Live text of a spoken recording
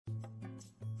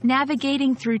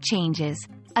Navigating through changes,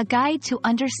 a guide to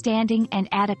understanding and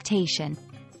adaptation.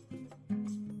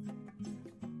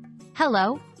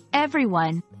 Hello,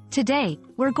 everyone. Today,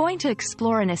 we're going to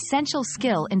explore an essential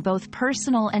skill in both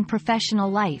personal and professional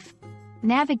life: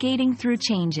 navigating through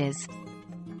changes.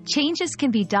 Changes can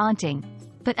be daunting,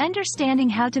 but understanding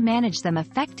how to manage them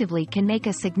effectively can make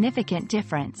a significant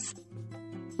difference.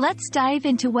 Let's dive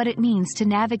into what it means to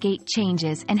navigate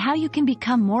changes and how you can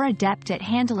become more adept at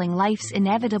handling life's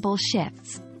inevitable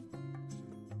shifts.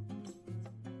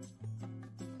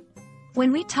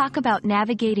 When we talk about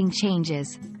navigating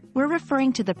changes, we're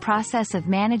referring to the process of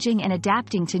managing and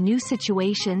adapting to new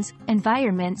situations,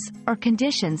 environments, or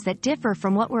conditions that differ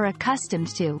from what we're accustomed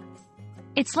to.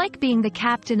 It's like being the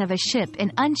captain of a ship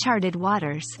in uncharted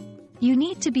waters. You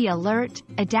need to be alert,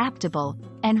 adaptable,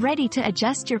 and ready to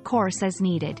adjust your course as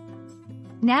needed.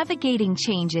 Navigating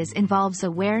changes involves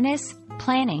awareness,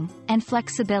 planning, and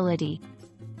flexibility.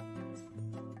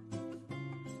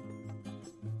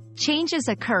 Changes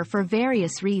occur for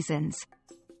various reasons.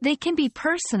 They can be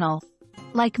personal,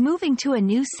 like moving to a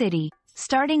new city,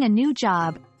 starting a new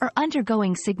job, or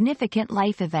undergoing significant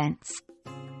life events.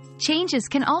 Changes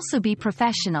can also be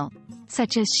professional,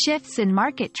 such as shifts in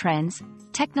market trends,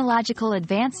 technological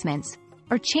advancements,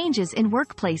 or changes in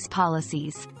workplace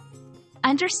policies.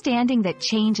 Understanding that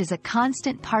change is a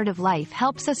constant part of life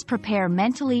helps us prepare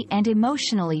mentally and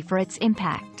emotionally for its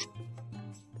impact.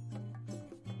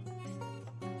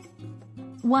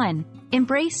 1.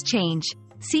 Embrace change.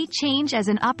 See change as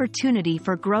an opportunity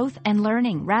for growth and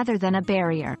learning rather than a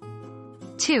barrier.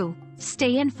 2.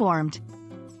 Stay informed.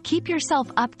 Keep yourself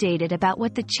updated about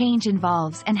what the change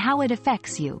involves and how it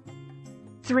affects you.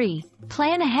 3.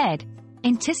 Plan ahead.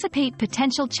 Anticipate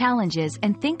potential challenges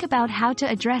and think about how to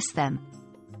address them.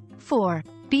 4.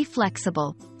 Be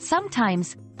flexible.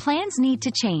 Sometimes, plans need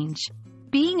to change.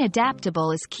 Being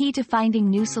adaptable is key to finding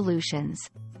new solutions.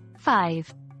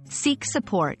 5. Seek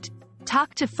support.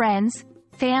 Talk to friends,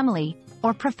 family,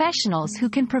 or professionals who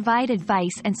can provide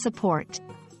advice and support.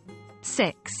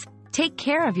 6. Take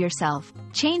care of yourself.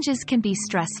 Changes can be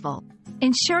stressful.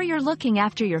 Ensure you're looking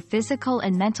after your physical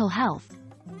and mental health.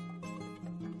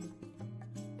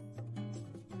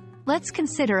 Let's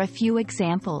consider a few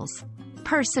examples.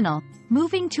 Personal.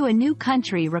 Moving to a new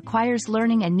country requires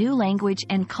learning a new language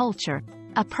and culture,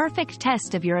 a perfect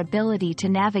test of your ability to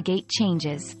navigate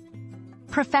changes.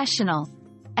 Professional.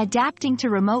 Adapting to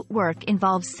remote work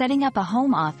involves setting up a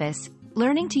home office,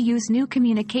 learning to use new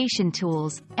communication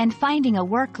tools, and finding a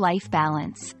work-life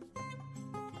balance.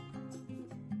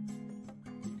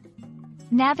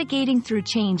 Navigating through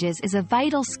changes is a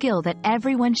vital skill that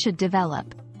everyone should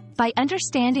develop. By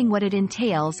understanding what it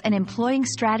entails and employing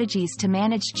strategies to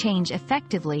manage change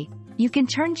effectively, you can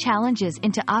turn challenges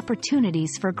into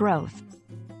opportunities for growth.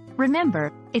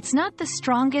 Remember, it's not the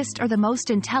strongest or the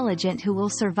most intelligent who will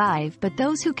survive, but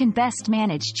those who can best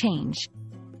manage change.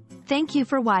 Thank you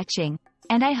for watching,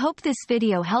 and I hope this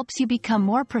video helps you become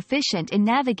more proficient in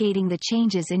navigating the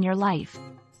changes in your life.